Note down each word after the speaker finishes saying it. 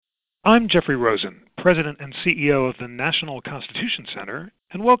I'm Jeffrey Rosen, President and CEO of the National Constitution Center,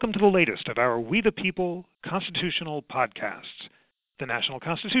 and welcome to the latest of our We the People constitutional podcasts. The National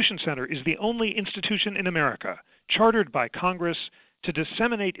Constitution Center is the only institution in America chartered by Congress to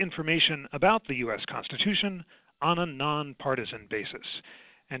disseminate information about the U.S. Constitution on a nonpartisan basis.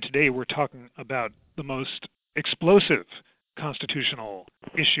 And today we're talking about the most explosive constitutional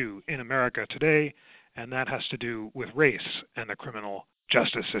issue in America today, and that has to do with race and the criminal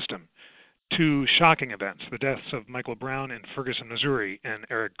justice system. Two shocking events, the deaths of Michael Brown in Ferguson, Missouri, and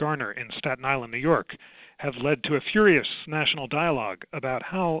Eric Garner in Staten Island, New York, have led to a furious national dialogue about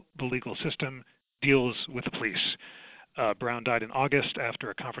how the legal system deals with the police. Brown died in August after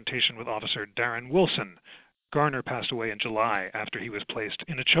a confrontation with Officer Darren Wilson. Garner passed away in July after he was placed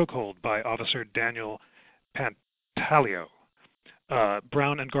in a chokehold by Officer Daniel Pantaleo.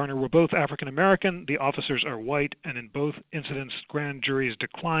 Brown and Garner were both African American. The officers are white, and in both incidents, grand juries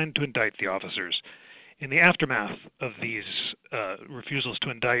declined to indict the officers. In the aftermath of these refusals to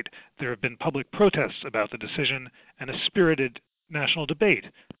indict, there have been public protests about the decision and a spirited national debate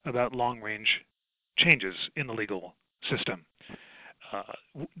about long-range changes in the legal system.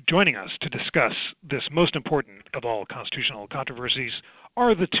 Joining us to discuss this most important of all constitutional controversies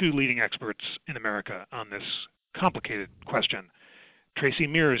are the two leading experts in America on this complicated question. Tracy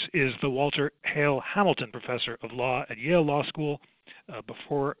Mears is the Walter Hale Hamilton Professor of Law at Yale Law School.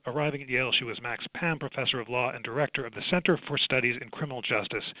 Before arriving at Yale, she was Max Pam Professor of Law and Director of the Center for Studies in Criminal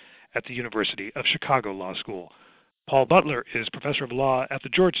Justice at the University of Chicago Law School. Paul Butler is Professor of Law at the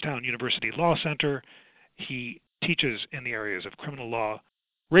Georgetown University Law Center. He teaches in the areas of criminal law,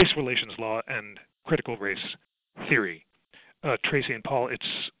 race relations law, and critical race theory. Tracy and Paul, it's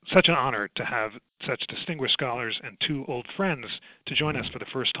such an honor to have such distinguished scholars and two old friends to join us for the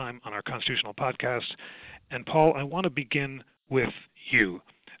first time on our constitutional podcast. And Paul, I want to begin with you.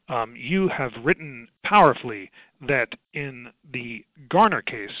 You have written powerfully that in the Garner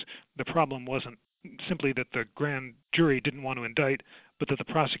case, the problem wasn't simply that the grand jury didn't want to indict, but that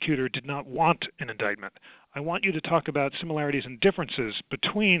the prosecutor did not want an indictment. I want you to talk about similarities and differences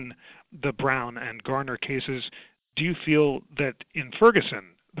between the Brown and Garner cases. Do you feel that in Ferguson,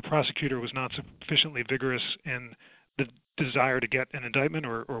 the prosecutor was not sufficiently vigorous in the desire to get an indictment,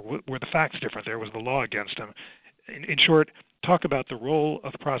 or were the facts different there? Was the law against him? In short, talk about the role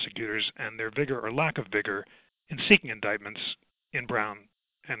of prosecutors and their vigor or lack of vigor in seeking indictments in Brown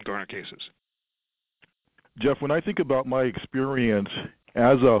and Garner cases. Jeff, when I think about my experience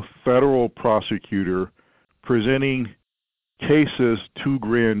as a federal prosecutor presenting cases to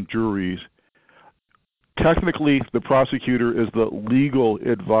grand juries, technically, the prosecutor is the legal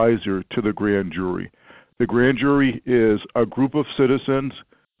advisor to the grand jury. The grand jury is a group of citizens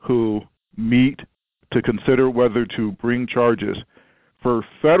who meet to consider whether to bring charges. For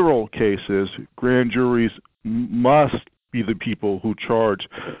federal cases, grand juries must be the people who charge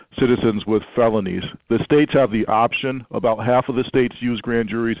citizens with felonies. The states have the option. About half of the states use grand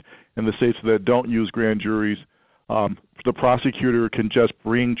juries, and the states that don't use grand juries, the prosecutor can just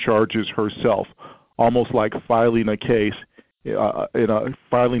bring charges herself, almost like filing a case,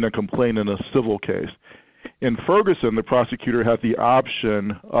 filing a complaint in a civil case. In Ferguson, the prosecutor had the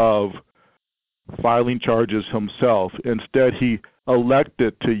option of filing charges himself. Instead, he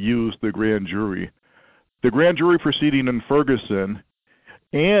elected to use the grand jury. The grand jury proceeding in Ferguson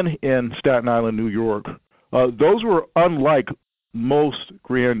and in Staten Island, New York, those were unlike most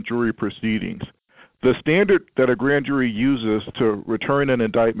grand jury proceedings. The standard that a grand jury uses to return an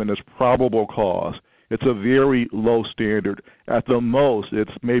indictment is probable cause. It's a very low standard. At the most, it's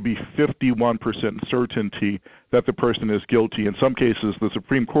maybe 51% certainty that the person is guilty. In some cases, the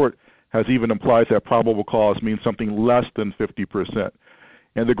Supreme Court has even implied that probable cause means something less than 50%.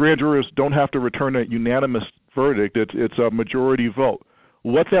 And the grand jurors don't have to return a unanimous verdict. It's a majority vote.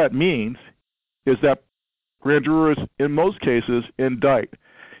 What that means is that grand jurors, in most cases, indict.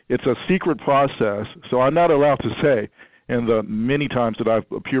 It's a secret process, so I'm not allowed to say, in the many times that I've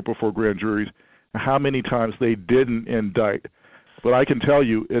appeared before grand juries, how many times they didn't indict. But I can tell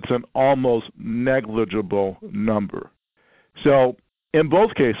you it's an almost negligible number. So in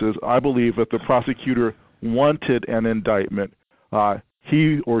both cases, I believe that the prosecutor wanted an indictment.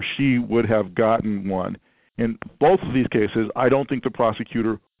 He or she would have gotten one. In both of these cases, I don't think the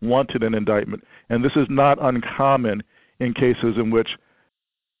prosecutor wanted an indictment. And this is not uncommon in cases in which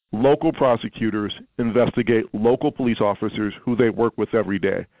local prosecutors investigate local police officers who they work with every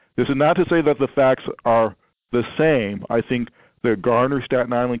day. This is not to say that the facts are the same. I think the Garner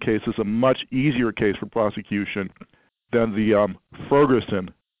Staten Island case is a much easier case for prosecution than the Ferguson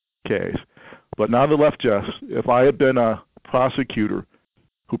case. But nonetheless, Jess, if I had been a prosecutor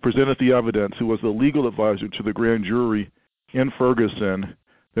who presented the evidence, who was the legal advisor to the grand jury in Ferguson,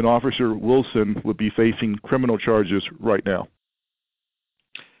 then Officer Wilson would be facing criminal charges right now.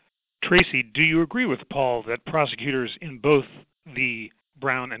 Tracy, do you agree with Paul that prosecutors in both the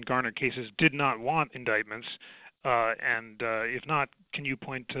Brown and Garner cases did not want indictments? If not, can you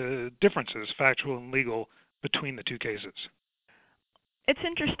point to differences, factual and legal, between the two cases? It's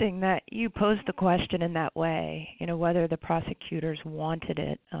interesting that you posed the question in that way, whether the prosecutors wanted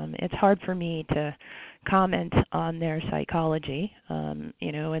it. It's hard for me to comment on their psychology. In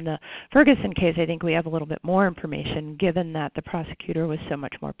the Ferguson case, I think we have a little bit more information, given that the prosecutor was so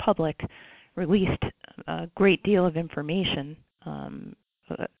much more public, released a great deal of information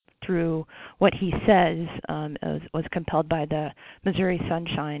through what he says was compelled by the Missouri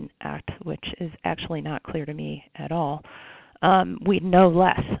Sunshine Act, which is actually not clear to me at all. We know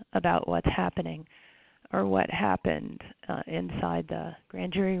less about what's happening or what happened inside the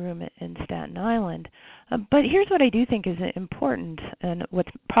grand jury room in Staten Island. But here's what I do think is important and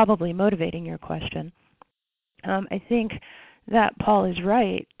what's probably motivating your question. I think that Paul is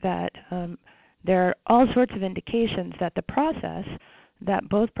right that there are all sorts of indications that the process that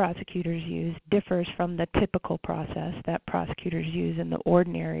both prosecutors use differs from the typical process that prosecutors use in the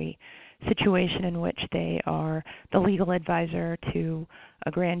ordinary situation in which they are the legal advisor to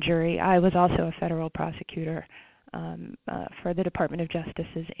a grand jury. I was also a federal prosecutor for the Department of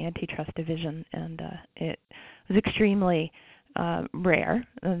Justice's Antitrust Division, and it was extremely rare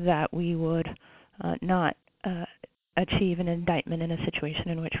that we would not achieve an indictment in a situation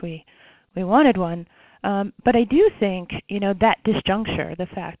in which we wanted one. But I do think, that disjuncture, the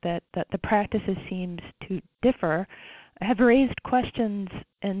fact that the practices seems to differ, have raised questions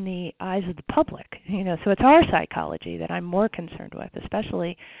in the eyes of the public. So it's our psychology that I'm more concerned with,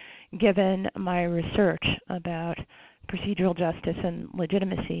 especially given my research about procedural justice and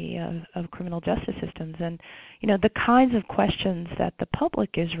legitimacy of criminal justice systems. And, the kinds of questions that the public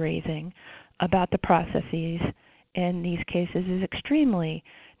is raising about the processes in these cases is extremely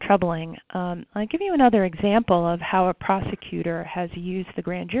troubling. I'll give you another example of how a prosecutor has used the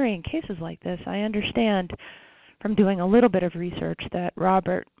grand jury in cases like this. I understand from doing a little bit of research that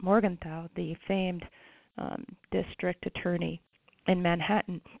Robert Morgenthau, the famed district attorney in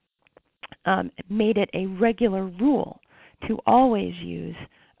Manhattan, made it a regular rule to always use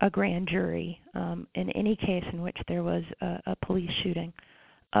a grand jury in any case in which there was a police shooting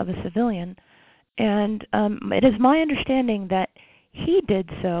of a civilian. And it is my understanding that he did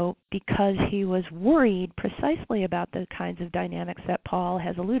so because he was worried precisely about the kinds of dynamics that Paul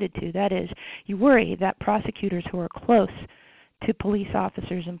has alluded to. That is, you worry that prosecutors who are close to police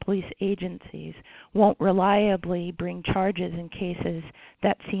officers and police agencies won't reliably bring charges in cases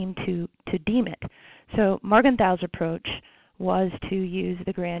that seem to deem it. So Morgenthau's approach was to use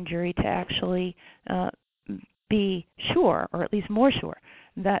the grand jury to actually be sure, or at least more sure,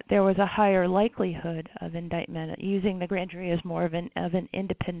 that there was a higher likelihood of indictment, using the grand jury as more of an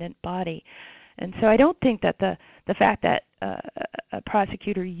independent body. And so I don't think that the fact that a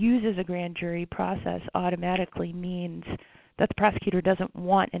prosecutor uses a grand jury process automatically means that the prosecutor doesn't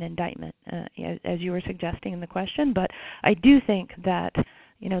want an indictment, as you were suggesting in the question. But I do think that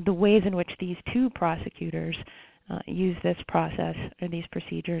the ways in which these two prosecutors use this process or these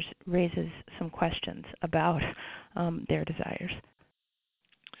procedures raises some questions about their desires.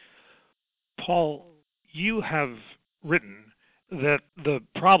 Paul, you have written that the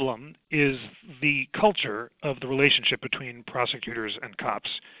problem is the culture of the relationship between prosecutors and cops.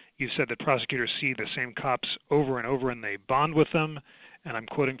 You said that prosecutors see the same cops over and over and they bond with them. And I'm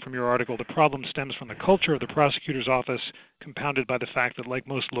quoting from your article, the problem stems from the culture of the prosecutor's office, compounded by the fact that, like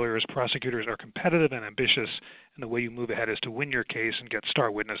most lawyers, prosecutors are competitive and ambitious, and the way you move ahead is to win your case and get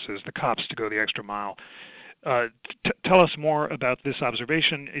star witnesses, the cops, to go the extra mile. Tell us more about this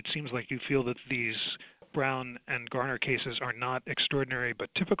observation. It seems like you feel that these Brown and Garner cases are not extraordinary but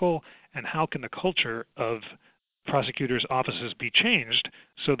typical, and how can the culture of prosecutors' offices be changed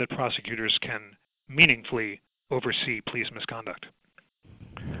so that prosecutors can meaningfully oversee police misconduct?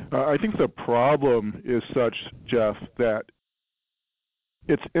 I think the problem is such, Jeff, that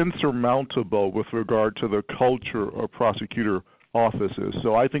it's insurmountable with regard to the culture of prosecutor offices.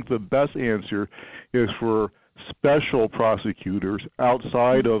 So I think the best answer is for special prosecutors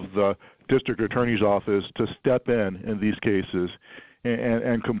outside of the district attorney's office to step in these cases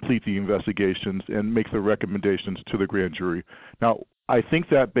and complete the investigations and make the recommendations to the grand jury. Now, I think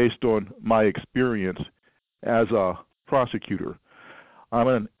that based on my experience as a prosecutor. I'm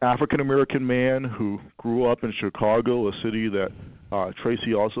an African-American man who grew up in Chicago, a city that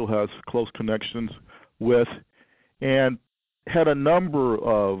Tracy also has close connections with. And had a number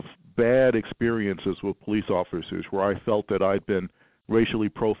of bad experiences with police officers where I felt that I'd been racially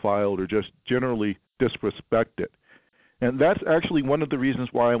profiled or just generally disrespected. And that's actually one of the reasons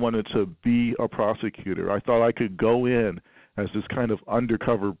why I wanted to be a prosecutor. I thought I could go in as this kind of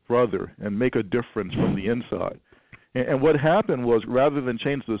undercover brother and make a difference from the inside. And what happened was, rather than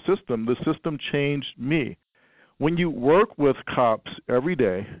change the system changed me. When you work with cops every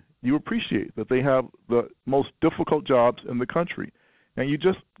day, you appreciate that they have the most difficult jobs in the country, and you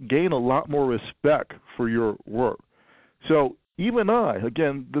just gain a lot more respect for your work. So even I,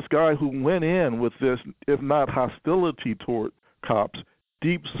 again, this guy who went in with this, if not hostility toward cops,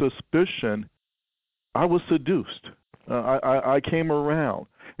 deep suspicion, I was seduced. I came around.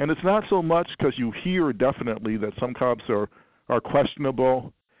 And it's not so much because you hear definitely that some cops are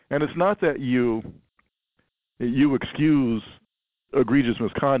questionable, and it's not that you excuse egregious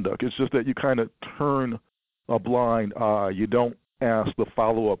misconduct. It's just that you kind of turn a blind eye. You don't ask the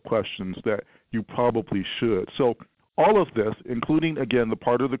follow-up questions that you probably should. So all of this, including, again, the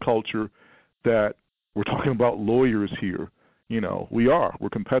part of the culture that we're talking about lawyers here, we're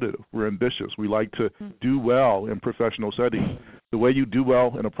competitive, we're ambitious, we like to do well in professional settings. The way you do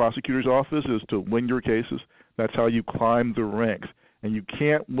well in a prosecutor's office is to win your cases. That's how you climb the ranks. And you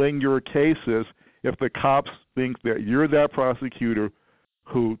can't win your cases if the cops think that you're that prosecutor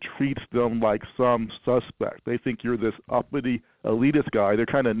who treats them like some suspect. They think you're this uppity, elitist guy. They're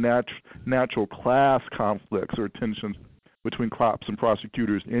kind of natural class conflicts or tensions between cops and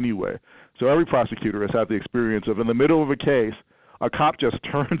prosecutors anyway. So every prosecutor has had the experience of, in the middle of a case, a cop just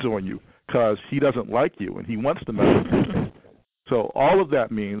turns on you because he doesn't like you and he wants to mess with you. So all of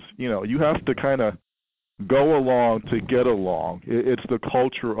that means, you have to kind of go along to get along. It's the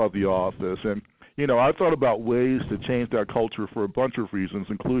culture of the office. And, I've thought about ways to change that culture for a bunch of reasons,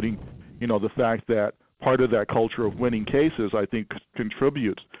 including, the fact that part of that culture of winning cases, I think,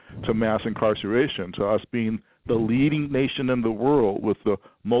 contributes to mass incarceration, to us being the leading nation in the world with the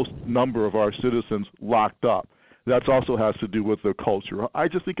most number of our citizens locked up. That also has to do with the culture. I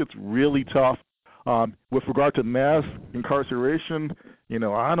just think it's really tough. With regard to mass incarceration,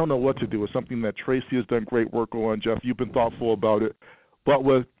 I don't know what to do. It's something that Tracy has done great work on. Jeff, you've been thoughtful about it. But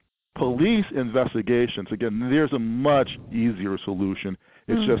with police investigations, again, there's a much easier solution.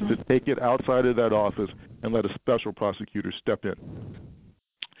 It's just to take it outside of that office and let a special prosecutor step in.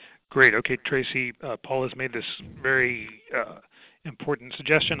 Great. Okay, Tracy, Paul has made this very important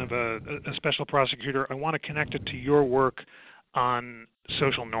suggestion of a special prosecutor. I want to connect it to your work on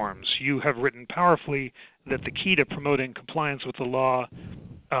social norms. You have written powerfully that the key to promoting compliance with the law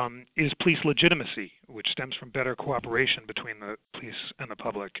is police legitimacy, which stems from better cooperation between the police and the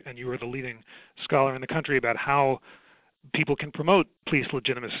public. And you are the leading scholar in the country about how people can promote police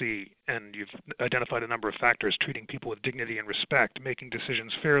legitimacy, and you've identified a number of factors: treating people with dignity and respect, making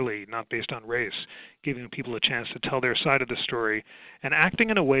decisions fairly, not based on race, giving people a chance to tell their side of the story, and acting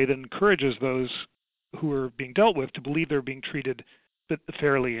in a way that encourages those who are being dealt with to believe they're being treated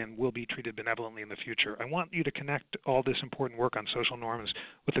fairly and will be treated benevolently in the future. I want you to connect all this important work on social norms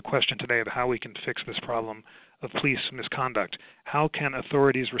with the question today of how we can fix this problem of police misconduct. How can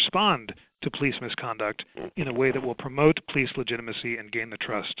authorities respond to police misconduct in a way that will promote police legitimacy and gain the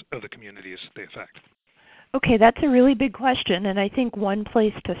trust of the communities they affect? Okay, that's a really big question, and I think one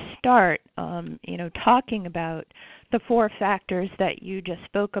place to start, talking about the four factors that you just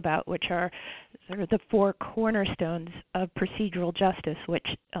spoke about, which are sort of the four cornerstones of procedural justice, which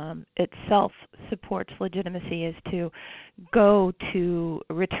itself supports legitimacy, is to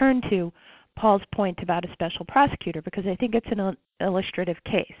return to Paul's point about a special prosecutor, because I think it's an illustrative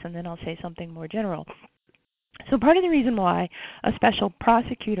case, and then I'll say something more general. So part of the reason why a special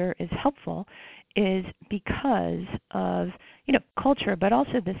prosecutor is helpful is because of culture, but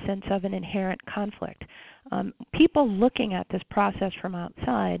also the sense of an inherent conflict. People looking at this process from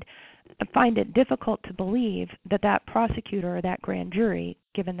outside find it difficult to believe that prosecutor or that grand jury,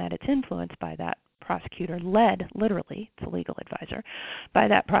 given that it's influenced by that prosecutor, led, literally, it's a legal advisor, by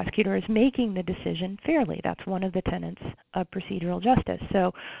that prosecutor, is making the decision fairly. That's one of the tenets of procedural justice.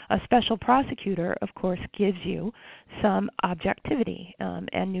 So a special prosecutor, of course, gives you some objectivity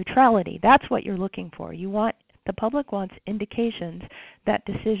and neutrality. That's what you're looking for. The public wants indications that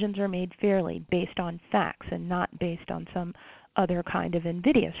decisions are made fairly based on facts and not based on some other kind of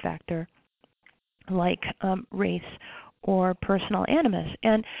invidious factor like race or personal animus.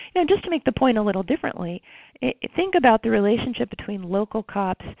 And just to make the point a little differently, think about the relationship between local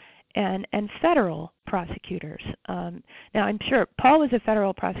cops and federal prosecutors. Now, I'm sure Paul was a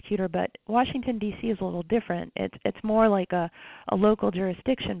federal prosecutor, but Washington, D.C. is a little different. It's more like a local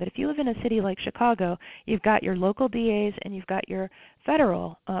jurisdiction. But if you live in a city like Chicago, you've got your local DAs and you've got your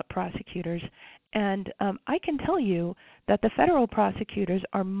federal prosecutors. And I can tell you that the federal prosecutors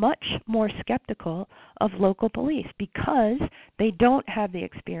are much more skeptical of local police because they don't have the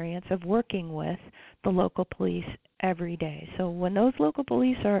experience of working with the local police every day. So when those local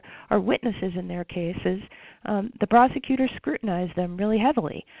police are witnesses in their cases, the prosecutors scrutinize them really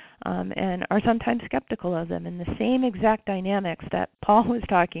heavily and are sometimes skeptical of them. And the same exact dynamics that Paul was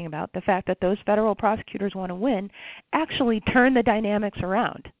talking about, the fact that those federal prosecutors want to win, actually turn the dynamics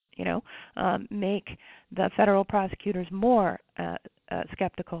around. Make the federal prosecutors more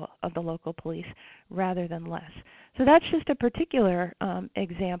skeptical of the local police rather than less. So that's just a particular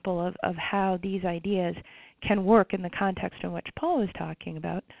example of how these ideas can work in the context in which Paul was talking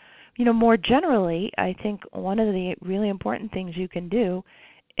about. More generally, I think one of the really important things you can do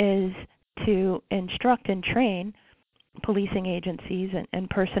is to instruct and train policing agencies and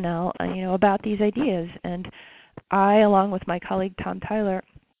personnel, about these ideas. And I, along with my colleague Tom Tyler,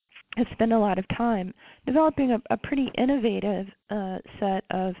 have spent a lot of time developing a pretty innovative set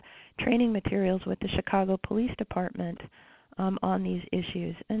of training materials with the Chicago Police Department on these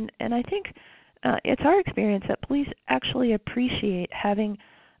issues. And I think it's our experience that police actually appreciate having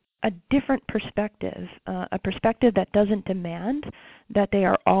a different perspective, a perspective that doesn't demand that they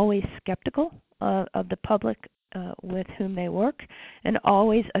are always skeptical of the public with whom they work, and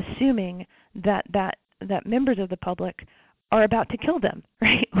always assuming that members of the public are about to kill them,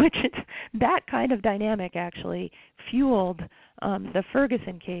 right? Which is that kind of dynamic actually fueled the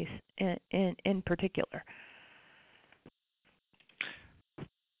Ferguson case in particular.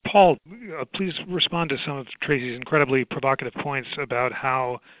 Paul, please respond to some of Tracy's incredibly provocative points about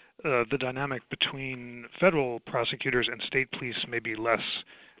how the dynamic between federal prosecutors and state police may be less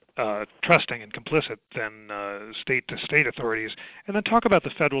trusting and complicit than state-to-state authorities, and then talk about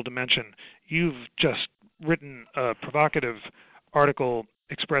the federal dimension. You've just written a provocative article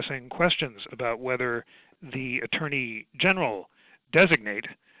expressing questions about whether the Attorney General designate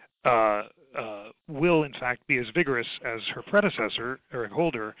will in fact be as vigorous as her predecessor, Eric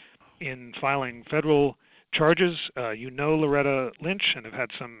Holder, in filing federal charges. Loretta Lynch and have had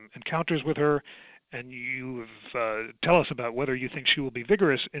some encounters with her, and tell us about whether you think she will be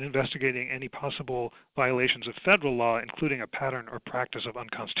vigorous in investigating any possible violations of federal law, including a pattern or practice of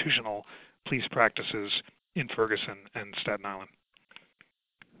unconstitutional police practices in Ferguson and Staten Island.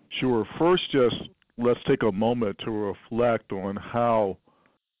 Sure. First, just let's take a moment to reflect on how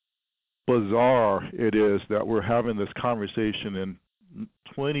bizarre it is that we're having this conversation in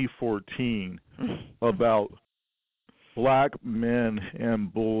 2014 about black men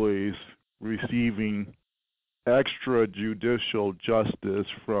and boys receiving extrajudicial justice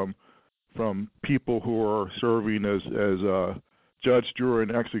from people who are serving as judge, juror,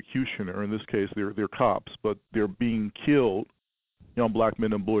 and executioner. In this case, they're cops, but they're being killed. Young black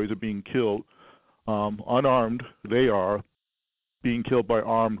men and boys are being killed, unarmed. They are being killed by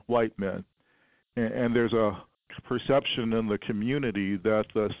armed white men, and there's a perception in the community that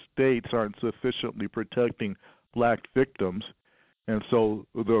the states aren't sufficiently protecting black victims, and so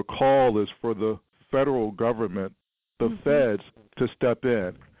the call is for the federal government, the feds, to step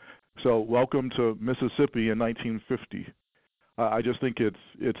in. So welcome to Mississippi in 1950. I just think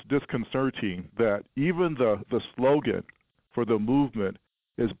it's disconcerting that even the slogan for the movement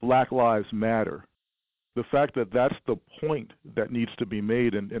is Black Lives Matter. The fact that that's the point that needs to be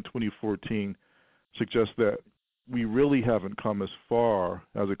made in 2014 suggests that we really haven't come as far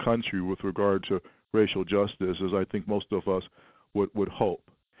as a country with regard to racial justice as I think most of us would hope.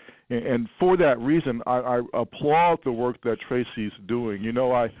 And for that reason, I applaud the work that Tracy's doing.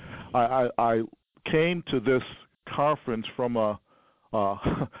 I came to this conference from I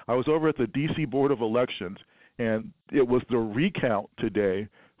was over at the D.C. Board of Elections, and it was the recount today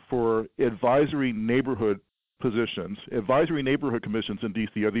for advisory neighborhood positions. Advisory neighborhood commissions in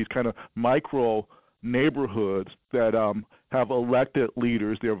D.C. are these kind of micro neighborhoods that have elected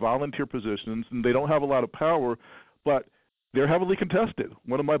leaders. They're volunteer positions, and they don't have a lot of power, but they're heavily contested.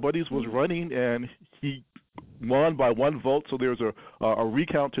 One of my buddies was running, and he won by one vote, so there's a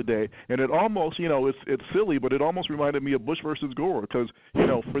recount today. And it almost, it's silly, but it almost reminded me of Bush versus Gore because,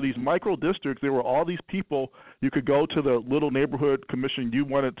 for these micro districts, there were all these people. You could go to the little neighborhood commission you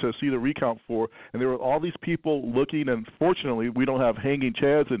wanted to see the recount for, and there were all these people looking, and fortunately, we don't have hanging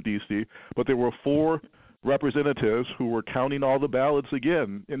chads in D.C., but there were 4 representatives who were counting all the ballots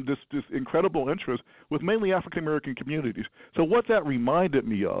again in this incredible interest with mainly African American communities. So what that reminded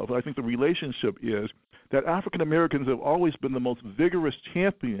me of, I think the relationship is that African Americans have always been the most vigorous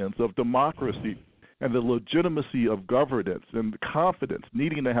champions of democracy and the legitimacy of governance and confidence,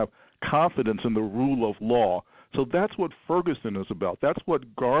 needing to have confidence in the rule of law. So that's what Ferguson is about. That's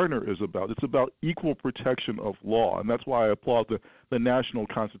what Garner is about. It's about equal protection of law, and that's why I applaud the National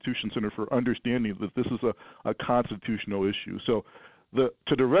Constitution Center for understanding that this is a constitutional issue. So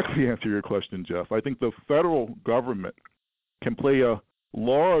to directly answer your question, Jeff, I think the federal government can play a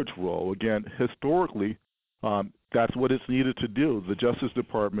large role. Again, historically, that's what it's needed to do. The Justice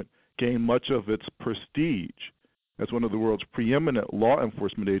Department gained much of its prestige as one of the world's preeminent law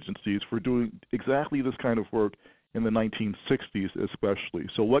enforcement agencies for doing exactly this kind of work in the 1960s especially.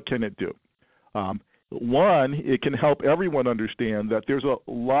 So what can it do? One, it can help everyone understand that there's a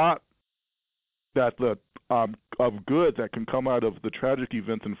lot that of good that can come out of the tragic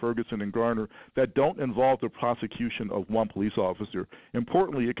events in Ferguson and Garner that don't involve the prosecution of one police officer.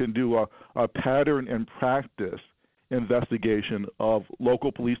 Importantly, it can do a pattern and practice investigation of local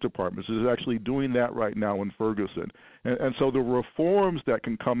police departments. It is actually doing that right now in Ferguson. And so the reforms that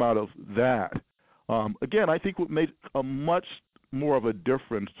can come out of that, again, I think would make a much more of a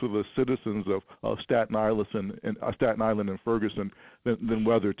difference to the citizens of Staten Island and Ferguson than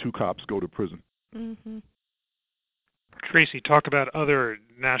whether two cops go to prison. Mm-hmm. Tracy, talk about other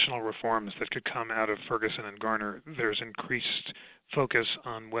national reforms that could come out of Ferguson and Garner. There's increased focus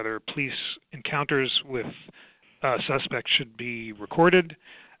on whether police encounters with suspects should be recorded.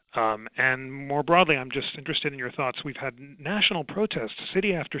 And more broadly, I'm just interested in your thoughts. We've had national protests,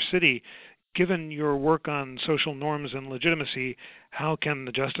 city after city. Given your work on social norms and legitimacy, how can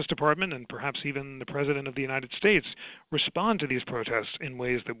the Justice Department and perhaps even the President of the United States respond to these protests in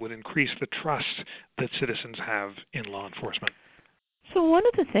ways that would increase the trust that citizens have in law enforcement? So one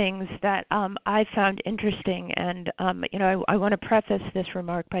of the things that I found interesting, and I want to preface this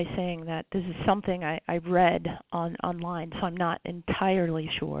remark by saying that this is something I read online, so I'm not entirely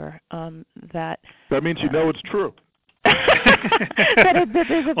sure that. That means you know it's true. that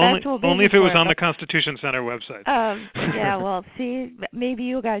there's a factual basis only if it was for on the Constitution Center website. Yeah, well, see, maybe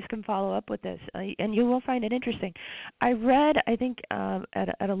you guys can follow up with this, and you will find it interesting. I read, I think,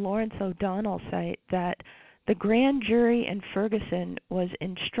 at a Lawrence O'Donnell site that the grand jury in Ferguson was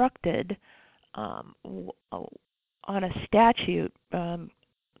instructed on a statute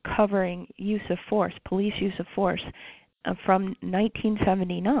covering use of force, police use of force, from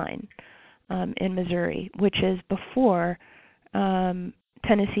 1979 in Missouri, which is before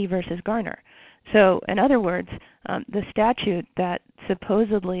Tennessee versus Garner. So, in other words, the statute that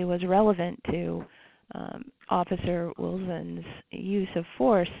supposedly was relevant to Officer Wilson's use of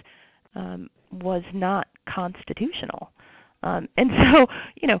force was not constitutional. And so,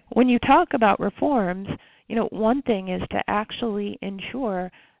 when you talk about reforms, one thing is to actually ensure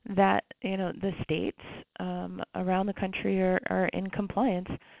that, the states around the country are in compliance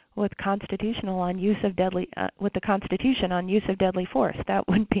with constitutional on use of deadly with the Constitution on use of deadly force. That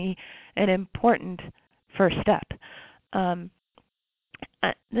would be an important first step.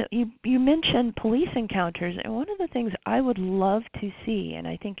 You mentioned police encounters, and one of the things I would love to see, and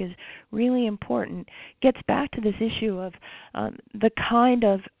I think is really important, gets back to this issue of the kind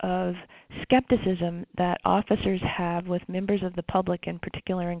of skepticism that officers have with members of the public in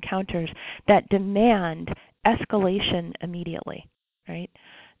particular encounters that demand escalation immediately, right?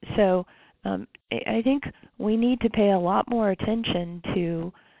 So I think we need to pay a lot more attention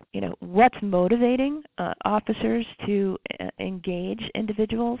to what's motivating officers to engage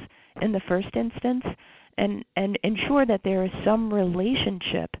individuals in the first instance, and ensure that there is some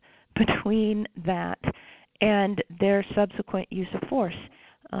relationship between that and their subsequent use of force.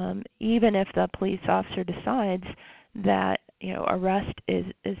 Even if the police officer decides that arrest is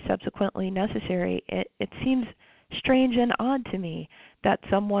subsequently necessary, it seems strange and odd to me that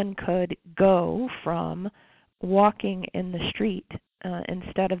someone could go from walking in the street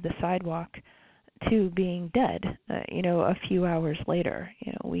instead of the sidewalk to being dead, a few hours later.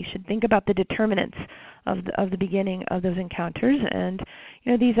 We should think about the determinants of the beginning of those encounters, and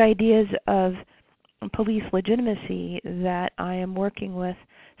these ideas of police legitimacy that I am working with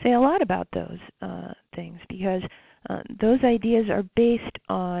say a lot about those things, because those ideas are based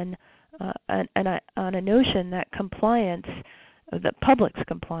on a notion that compliance, the public's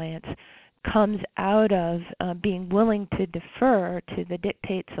compliance, comes out of being willing to defer to the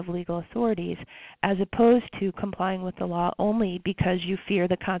dictates of legal authorities, as opposed to complying with the law only because you fear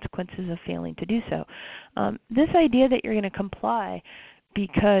the consequences of failing to do so. This idea that you're going to comply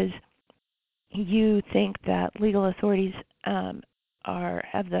because you think that legal authorities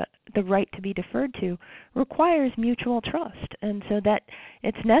have the right to be deferred to requires mutual trust, and so that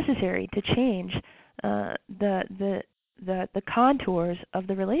it's necessary to change the contours of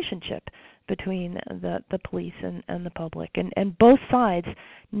the relationship between the police and the public, and both sides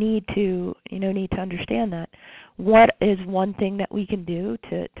need to understand that. What is one thing that we can do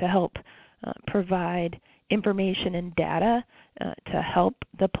to help provide information and data to help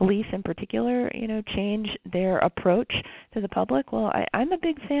the police in particular, change their approach to the public? Well, I'm a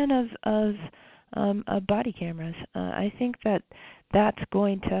big fan of body cameras. I think that's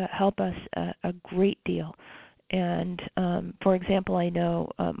going to help us a great deal. And for example, I know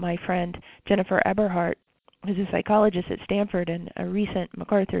my friend Jennifer Eberhardt, who's a psychologist at Stanford and a recent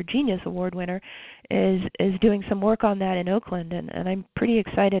MacArthur Genius Award winner, is doing some work on that in Oakland, and I'm pretty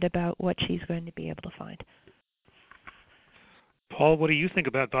excited about what she's going to be able to find. Paul, what do you think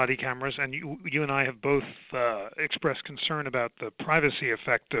about body cameras? And you and I have both expressed concern about the privacy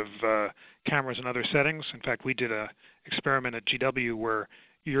effect of cameras in other settings. In fact, we did an experiment at GW where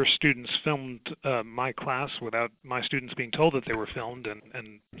your students filmed my class without my students being told that they were filmed,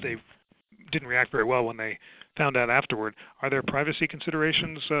 and they didn't react very well when they found out afterward. Are there privacy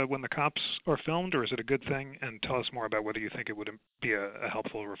considerations when the cops are filmed, or is it a good thing? And tell us more about whether you think it would be a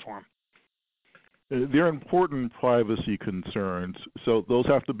helpful reform. There are important privacy concerns, so those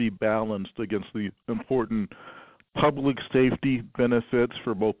have to be balanced against the important public safety benefits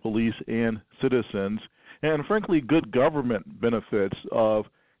for both police and citizens, and frankly, good government benefits of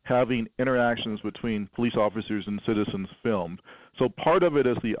having interactions between police officers and citizens filmed. So part of it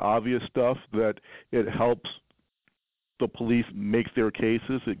is the obvious stuff, that it helps the police make their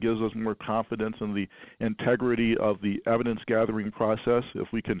cases. It gives us more confidence in the integrity of the evidence gathering process. If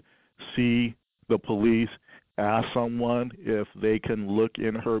we can see the police ask someone if they can look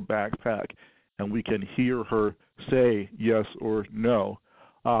in her backpack and we can hear her say yes or no.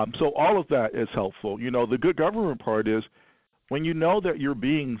 So all of that is helpful. The good government part is when you know that you're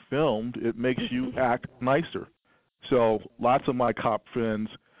being filmed, it makes you act nicer. So lots of my cop friends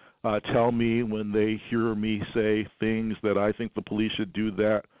tell me when they hear me say things that I think the police should do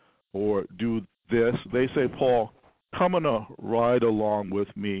that or do this, they say, Paul, come on a ride along with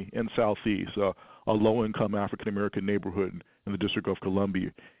me in Southeast, a low-income African-American neighborhood in the District of Columbia.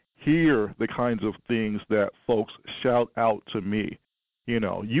 Hear the kinds of things that folks shout out to me. You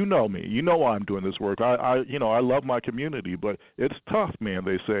know me. You know why I'm doing this work. I love my community, but it's tough, man,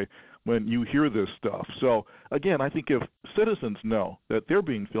 they say, when you hear this stuff. So, again, I think if citizens know that they're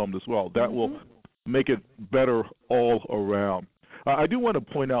being filmed as well, that will make it better all around. I do want to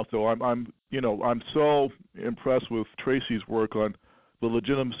point out, though, I'm so impressed with Tracy's work on the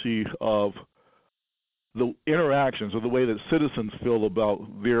legitimacy of the interactions or the way that citizens feel about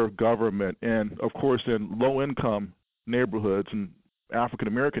their government. And, of course, in low-income neighborhoods and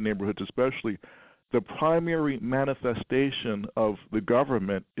African-American neighborhoods especially, the primary manifestation of the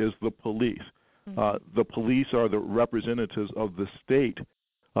government is the police. The police are the representatives of the state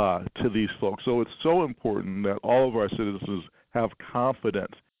to these folks. So it's so important that all of our citizens have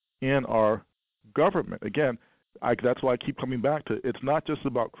confidence in our government. Again, that's why I keep coming back to it's not just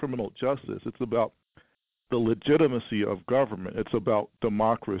about criminal justice. It's about the legitimacy of government. It's about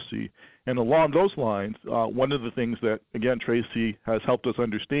democracy. And along those lines, one of the things that, again, Tracy has helped us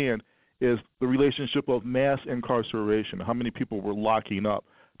understand is the relationship of mass incarceration, how many people we're locking up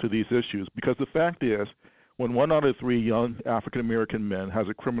to these issues. Because the fact is, when 1 out of 3 young African-American men has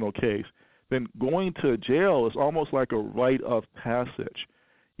a criminal case, then going to jail is almost like a rite of passage.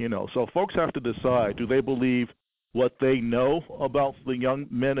 So folks have to decide, do they believe what they know about the young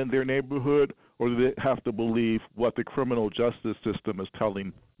men in their neighborhood, or do they have to believe what the criminal justice system is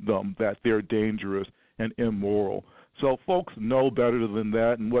telling them, that they're dangerous and immoral? So folks know better than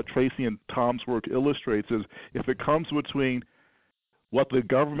that, and what Tracy and Tom's work illustrates is if it comes between what the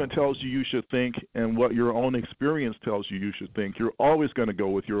government tells you should think and what your own experience tells you should think, you're always going to go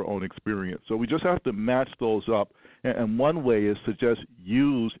with your own experience. So we just have to match those up, and one way is to just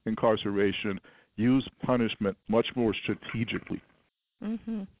use incarceration, use punishment much more strategically.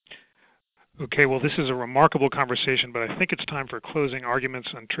 Okay, well, this is a remarkable conversation, but I think it's time for closing arguments.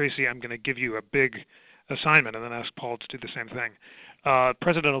 And Tracy, I'm going to give you a big assignment and then ask Paul to do the same thing.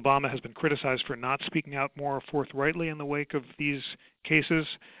 President Obama has been criticized for not speaking out more forthrightly in the wake of these cases.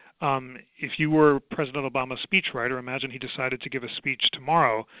 If you were President Obama's speechwriter, imagine he decided to give a speech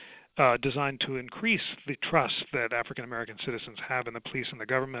tomorrow designed to increase the trust that African-American citizens have in the police and the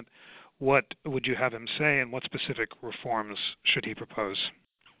government. What would you have him say, and what specific reforms should he propose?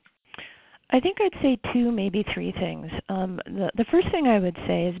 I think I'd say two, maybe three things. The first thing I would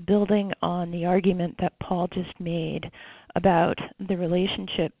say is building on the argument that Paul just made about the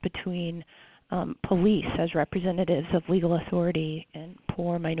relationship between police as representatives of legal authority in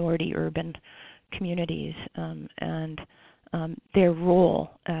poor minority urban communities and their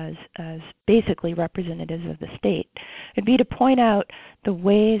role as basically representatives of the state. It'd be to point out the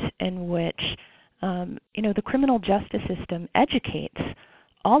ways in which the criminal justice system educates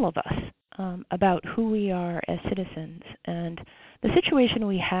all of us about who we are as citizens, and the situation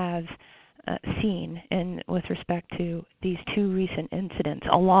we have seen with respect to these two recent incidents,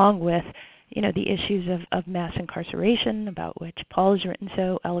 along with the issues of mass incarceration, about which Paul has written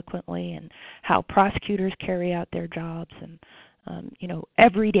so eloquently, and how prosecutors carry out their jobs, and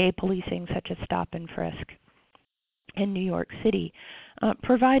everyday policing such as stop and frisk in New York City,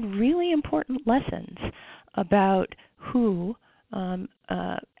 provide really important lessons about who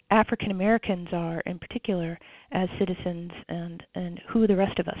African Americans are in particular as citizens, and who the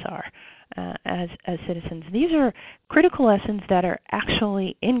rest of us are as citizens. These are critical lessons that are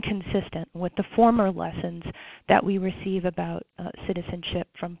actually inconsistent with the former lessons that we receive about citizenship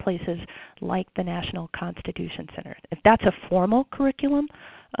from places like the National Constitution Center. If that's a formal curriculum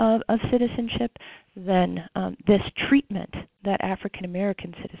of citizenship, then this treatment that African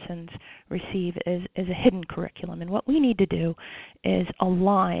American citizens receive is a hidden curriculum. And what we need to do is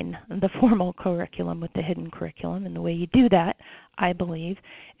align the formal curriculum with the hidden curriculum. And the way you do that, I believe,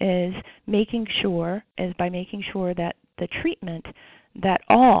 is by making sure that the treatment that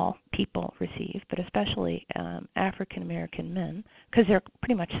all people receive, but especially African American men, because they're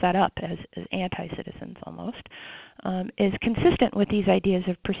pretty much set up as anti-citizens almost, is consistent with these ideas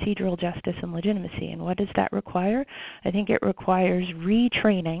of procedural justice and legitimacy. And what does that require? I think it requires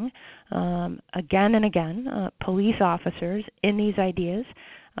retraining again and again police officers in these ideas,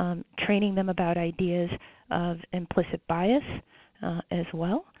 training them about ideas of implicit bias as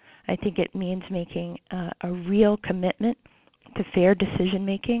well. I think it means making a real commitment to fair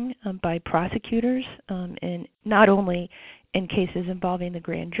decision-making by prosecutors, in not only in cases involving the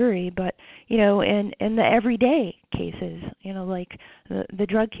grand jury, but in the everyday cases, like the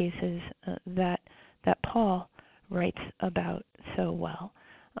drug cases that Paul writes about so well.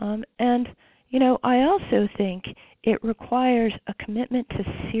 And I also think it requires a commitment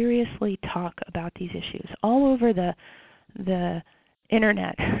to seriously talk about these issues. All over the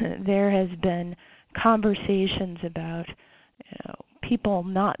internet, there has been conversations about people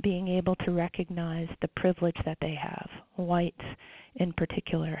not being able to recognize the privilege that they have, whites in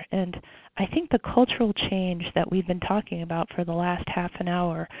particular. And I think the cultural change that we've been talking about for the last half an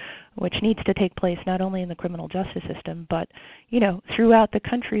hour, which needs to take place not only in the criminal justice system, but throughout the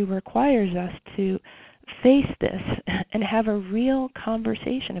country, requires us to face this and have a real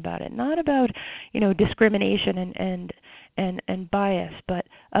conversation about it. Not about discrimination and bias, but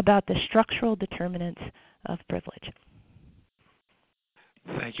about the structural determinants of privilege.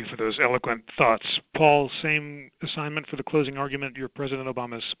 Thank you for those eloquent thoughts. Paul, same assignment for the closing argument. You're President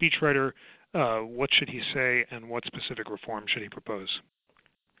Obama's speechwriter. What should he say, and what specific reform should he propose?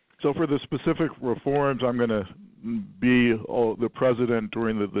 So for the specific reforms, I'm going to be the president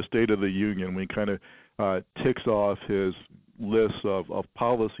during the State of the Union. We kind of ticks off his list of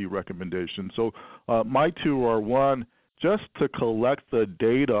policy recommendations. So my two are, one, just to collect the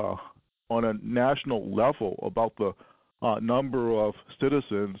data on a national level about the number of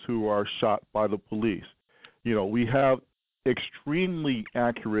citizens who are shot by the police. We have extremely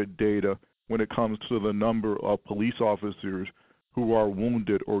accurate data when it comes to the number of police officers who are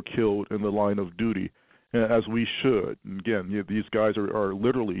wounded or killed in the line of duty, as we should. And again, these guys are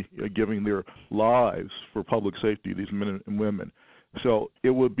literally giving their lives for public safety, these men and women. So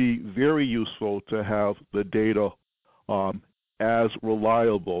it would be very useful to have the data as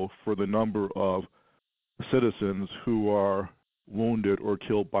reliable for the number of citizens who are wounded or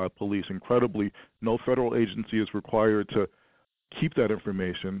killed by police. Incredibly, no federal agency is required to keep that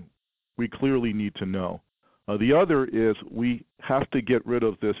information. We clearly need to know. The other is we have to get rid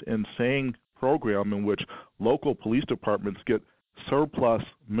of this insane program in which local police departments get surplus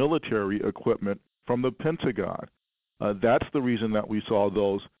military equipment from the Pentagon. That's the reason that we saw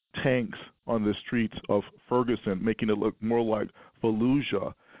those tanks on the streets of Ferguson, making it look more like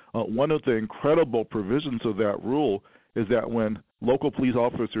Fallujah. One of the incredible provisions of that rule is that when local police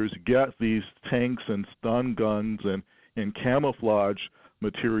officers get these tanks and stun guns and camouflage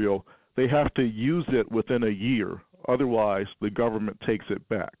material, they have to use it within a year. Otherwise, the government takes it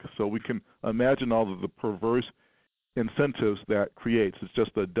back. So we can imagine all of the perverse incentives that creates. It's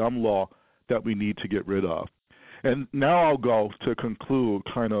just a dumb law that we need to get rid of. And now I'll go to conclude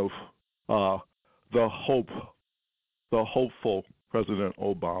kind of the hopeful President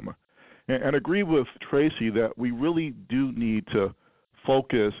Obama, and agree with Tracy that we really do need to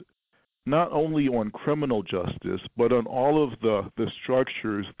focus not only on criminal justice, but on all of the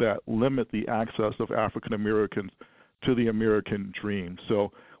structures that limit the access of African Americans to the American dream.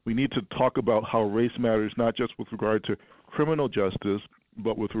 So we need to talk about how race matters, not just with regard to criminal justice,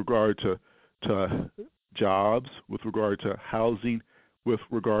 but with regard to jobs, with regard to housing, with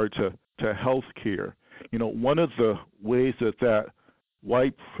regard to health care. One of the ways that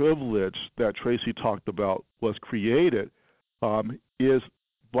white privilege that Tracy talked about was created is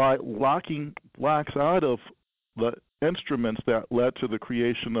by locking blacks out of the instruments that led to the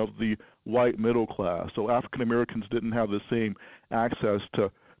creation of the white middle class. So African Americans didn't have the same access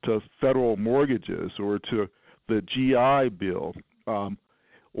to federal mortgages or to the GI Bill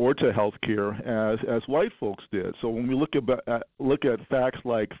or to health care as white folks did. So when we look at facts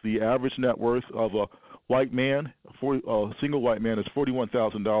like the average net worth of a white man, a single white man, is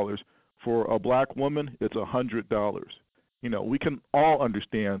 $41,000. For a black woman, it's $100. We can all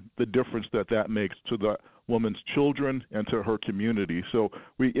understand the difference that makes to the woman's children and to her community. So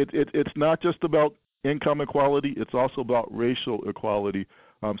it's not just about income equality, it's also about racial equality.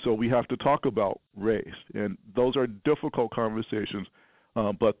 So we have to talk about race, and those are difficult conversations,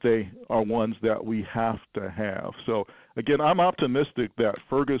 but they are ones that we have to have. So again, I'm optimistic that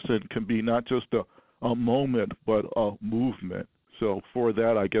Ferguson can be not just a moment, but a movement. So for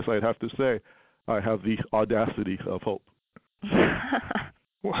that, I guess I'd have to say I have the audacity of hope.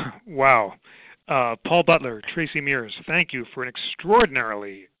 Wow. Paul Butler, Tracy Mears, thank you for an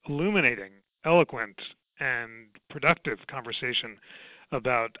extraordinarily illuminating, eloquent, and productive conversation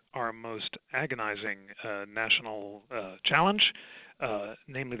about our most agonizing national challenge,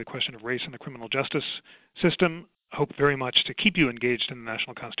 namely the question of race in the criminal justice system. Hope very much to keep you engaged in the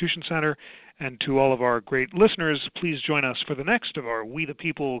National Constitution Center. And to all of our great listeners, please join us for the next of our We the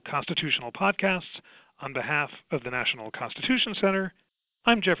People constitutional podcasts. On behalf of the National Constitution Center,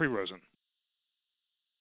 I'm Jeffrey Rosen.